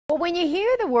Well, when you hear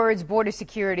the words border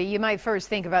security, you might first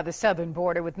think about the southern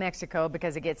border with Mexico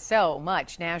because it gets so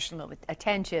much national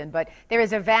attention. But there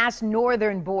is a vast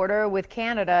northern border with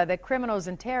Canada that criminals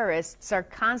and terrorists are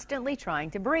constantly trying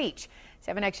to breach.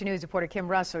 7 Action News reporter Kim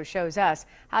Russell shows us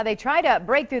how they try to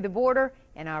break through the border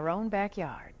in our own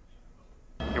backyard.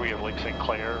 Here we have Lake St.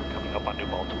 Clair coming up on New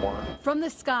Baltimore. From the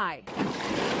sky,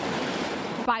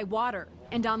 by water,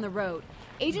 and on the road,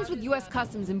 agents with U.S.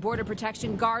 Customs and Border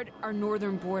Protection guard our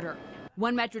northern border.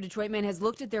 One Metro Detroit man has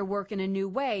looked at their work in a new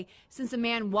way since a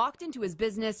man walked into his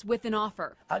business with an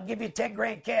offer. I'll give you 10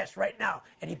 grand cash right now,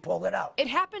 and he pulled it out. It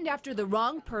happened after the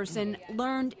wrong person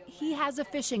learned he has a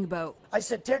fishing boat. I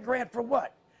said, 10 grand for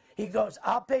what? He goes,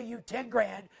 I'll pay you 10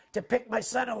 grand to pick my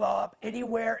son-in-law up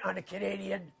anywhere on the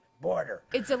Canadian border.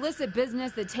 It's illicit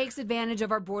business that takes advantage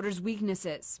of our border's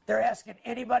weaknesses. They're asking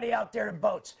anybody out there in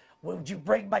boats, would you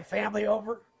bring my family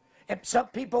over? And some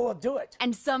people will do it.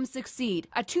 And some succeed.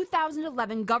 A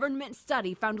 2011 government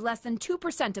study found less than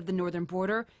 2% of the northern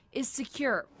border is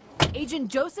secure. Agent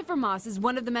Joseph Vermas is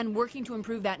one of the men working to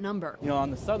improve that number.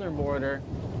 On the southern border,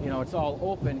 it's all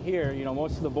open here.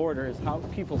 Most of the border is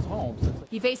people's homes.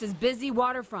 He faces busy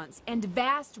waterfronts and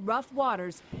vast, rough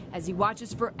waters as he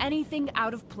watches for anything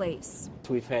out of place.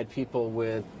 We've had people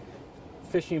with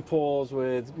fishing poles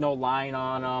with no line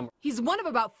on them. He's one of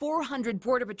about 400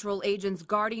 Border Patrol agents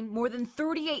guarding more than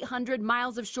 3,800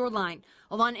 miles of shoreline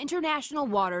along international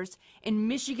waters in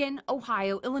Michigan,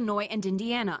 Ohio, Illinois, and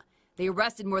Indiana. They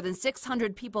arrested more than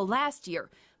 600 people last year,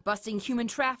 busting human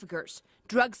traffickers,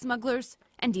 drug smugglers,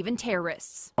 and even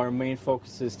terrorists. Our main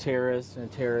focus is terrorists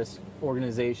and terrorist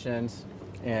organizations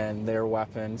and their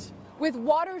weapons. With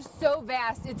waters so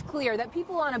vast, it's clear that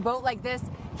people on a boat like this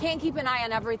can't keep an eye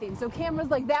on everything. So cameras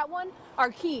like that one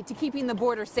are key to keeping the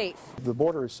border safe. The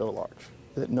border is so large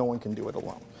that no one can do it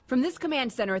alone. From this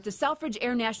command center at the Selfridge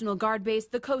Air National Guard Base,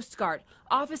 the Coast Guard,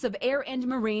 Office of Air and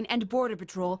Marine, and Border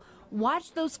Patrol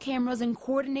watch those cameras and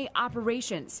coordinate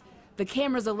operations. The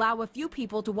cameras allow a few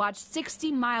people to watch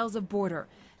 60 miles of border.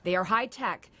 They are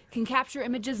high-tech, can capture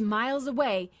images miles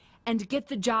away, and get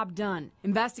the job done.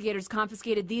 Investigators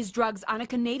confiscated these drugs on a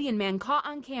Canadian man caught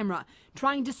on camera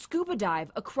trying to scuba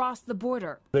dive across the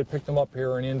border. They picked him up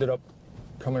here and ended up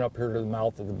coming up here to the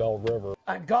mouth of the Bell River.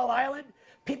 On Gull Island,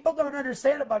 people don't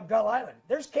understand about Gull Island.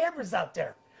 There's cameras out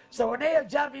there. So when they have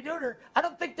Johnny Neuter, I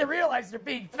don't think they realize they're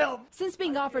being filmed. Since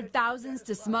being offered thousands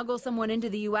to smuggle someone into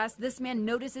the U.S., this man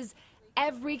notices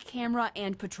every camera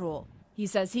and patrol. He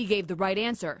says he gave the right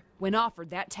answer when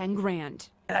offered that 10 grand.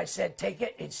 And I said, take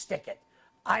it and stick it.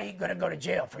 I ain't gonna go to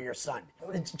jail for your son.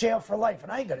 It's jail for life,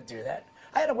 and I ain't gonna do that.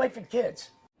 I had a wife and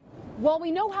kids. While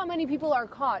we know how many people are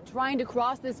caught trying to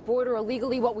cross this border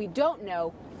illegally, what we don't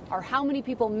know are how many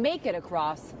people make it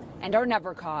across and are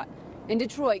never caught. In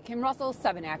Detroit, Kim Russell,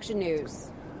 7 Action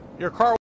News. Your car